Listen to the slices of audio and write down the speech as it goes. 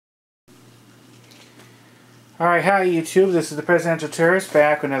Alright, hi YouTube, this is the Presidential Tourist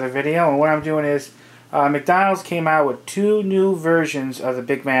back with another video, and what I'm doing is McDonald's came out with two new versions of the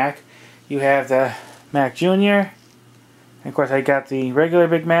Big Mac. You have the Mac Jr., and of course I got the regular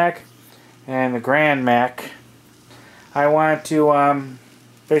Big Mac and the Grand Mac. I want to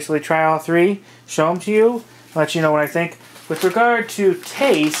basically try all three, show them to you, let you know what I think. With regard to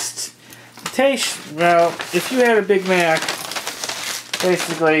taste, well, if you had a Big Mac,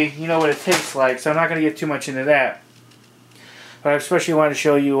 basically, you know what it tastes like, so I'm not going to get too much into that. But I especially wanted to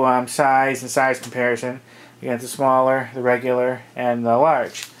show you size and size comparison. You got the smaller, the regular, and the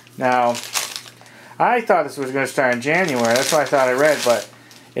large. Now, I thought this was going to start in January. That's what I thought I read, but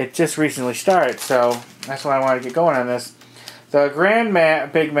it just recently started, so that's why I wanted to get going on this. The Grand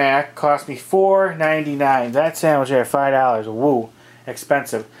Big Mac cost me $4.99. That sandwich there, $5. Woo,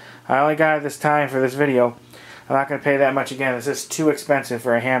 expensive. I only got it this time for this video. I'm not going to pay that much again. It's just too expensive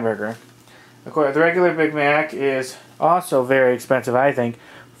for a hamburger. Of course, the regular Big Mac is also very expensive, I think.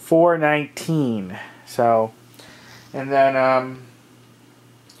 $4.19. So, and then,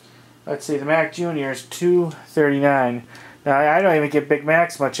 let's see, the Mac Jr. is $2.39. Now, I don't even get Big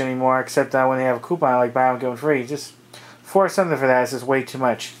Macs much anymore, except when they have a coupon, like buy one, get one free. Just for something for that, it's just way too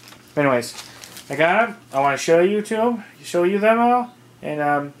much. Anyways, I got them. I want to show you them all,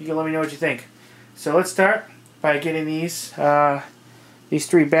 and you can let me know what you think. So let's start by getting these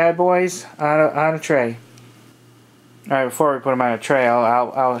three bad boys on a tray. Alright, before we put them on a tray,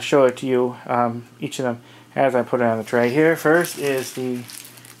 I'll show it to you, each of them, as I put it on the tray. Here, first is the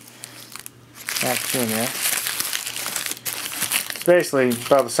Mac Jr. It's basically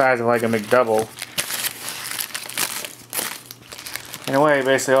about the size of like a McDouble. In a way,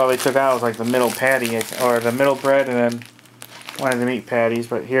 basically all they took out was like the middle patty, or the middle bread, and then one of the meat patties,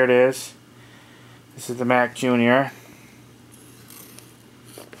 but here it is. This is the Mac Jr.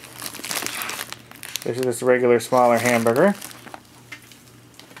 This is just a regular, smaller hamburger.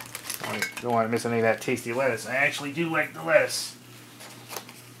 I don't want to miss any of that tasty lettuce. I actually do like the lettuce.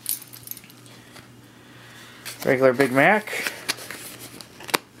 Regular Big Mac.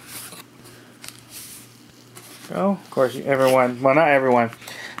 So, of course, everyone, well, not everyone.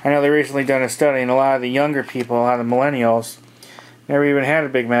 I know they've recently done a study, and a lot of the younger people, a lot of the millennials, never even had a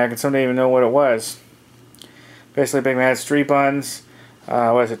Big Mac, and some didn't even know what it was. Basically, Big Mac has 3 buns,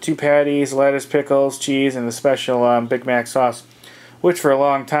 what is it, 2 patties, lettuce, pickles, cheese, and the special Big Mac sauce, which for a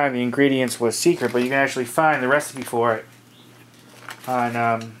long time the ingredients was secret, but you can actually find the recipe for it on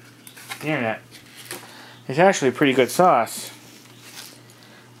the internet. It's actually a pretty good sauce.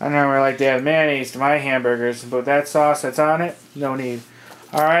 I never like to add mayonnaise to my hamburgers, but that sauce that's on it, no need.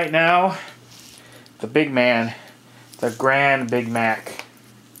 Alright, now, the big man, the Grand Big Mac.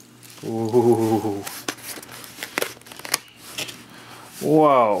 Ooh.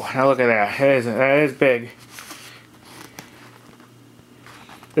 Whoa, now look at that. That is big.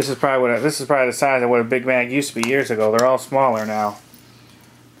 This is probably the size of what a Big Mac used to be years ago. They're all smaller now.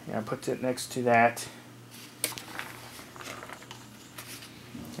 Yeah, put it next to that.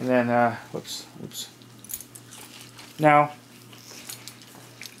 And then whoops. Now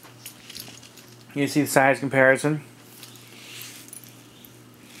you see the size comparison.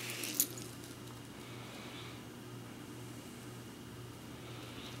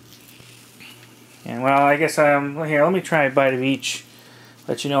 And well, I guess here, let me try a bite of each.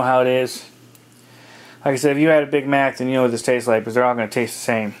 Let you know how it is. Like I said, if you had a Big Mac, then you know what this tastes like, because they're all going to taste the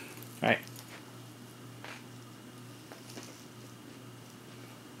same. All right.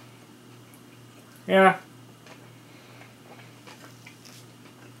 Yeah.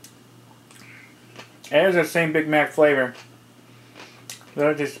 It has that same Big Mac flavor.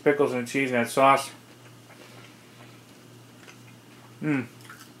 They're just the pickles and cheese and that sauce.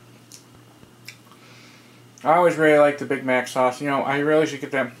 I always really like the Big Mac sauce. You know, I really should get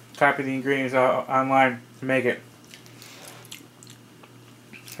them, copy the ingredients online to make it.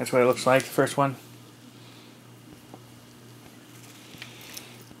 That's what it looks like, the first one.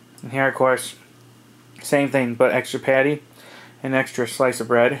 And here, of course, same thing, but extra patty and extra slice of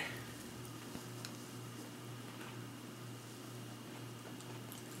bread.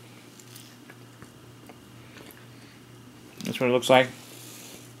 That's what it looks like.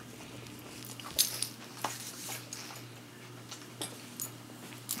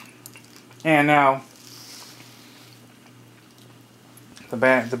 And now,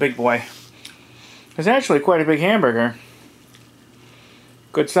 the big boy. It's actually quite a big hamburger.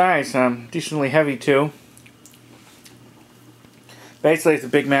 Good size, decently heavy too. Basically, it's a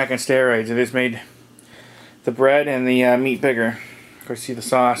Big Mac on steroids. It has made the bread and the meat bigger. Of course, see the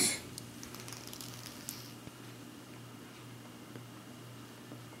sauce.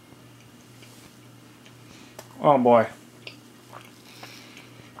 Oh boy.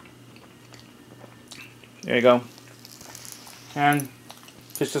 There you go. And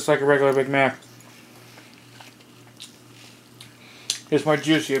it's just like a regular Big Mac. It's more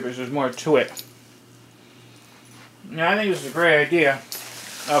juicy, but there's more to it. Now, I think this is a great idea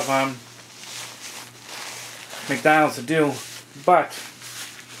of McDonald's to do, but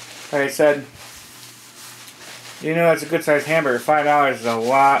like I said, you know, it's a good sized hamburger. $5 is a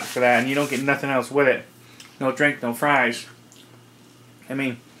lot for that, and you don't get nothing else with it. No drink, no fries. I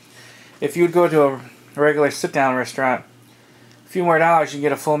mean, if you would go to a regular sit-down restaurant, a few more dollars, you can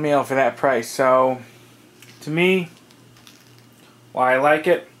get a full meal for that price. So, to me, while I like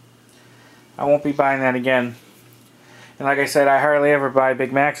it, I won't be buying that again. And like I said, I hardly ever buy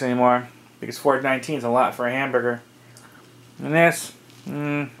Big Macs anymore because $4.19 is a lot for a hamburger. And this, I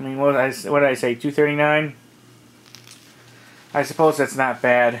mean, what did I say? $2.39. I suppose that's not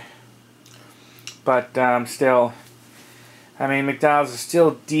bad, but still, I mean, McDonald's is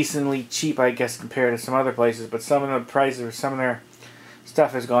still decently cheap, I guess, compared to some other places. But some of the prices for some of their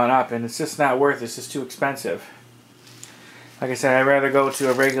stuff has gone up, and it's just not worth it. It's just too expensive. Like I said, I'd rather go to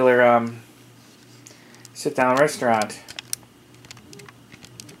a regular sit-down restaurant.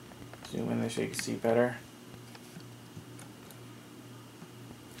 Zoom in there so you can see better.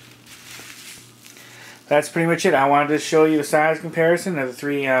 That's pretty much it. I wanted to show you the size comparison of the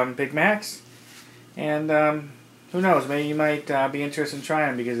three Big Macs. And who knows, maybe you might be interested in trying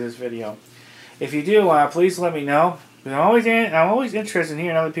them because of this video. If you do, please let me know. I'm always interested in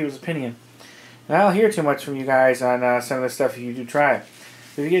hearing other people's opinion. And I don't hear too much from you guys on some of the stuff you do try.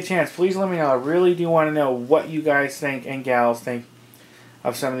 If you get a chance, please let me know. I really do want to know what you guys think and gals think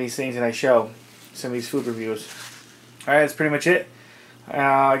of some of these things that I show. Some of these food reviews. Alright, that's pretty much it. Like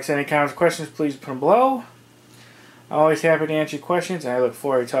I said, any comments or questions, please put them below. I'm always happy to answer your questions, and I look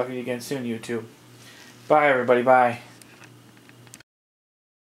forward to talking to you again soon, YouTube. Bye, everybody. Bye.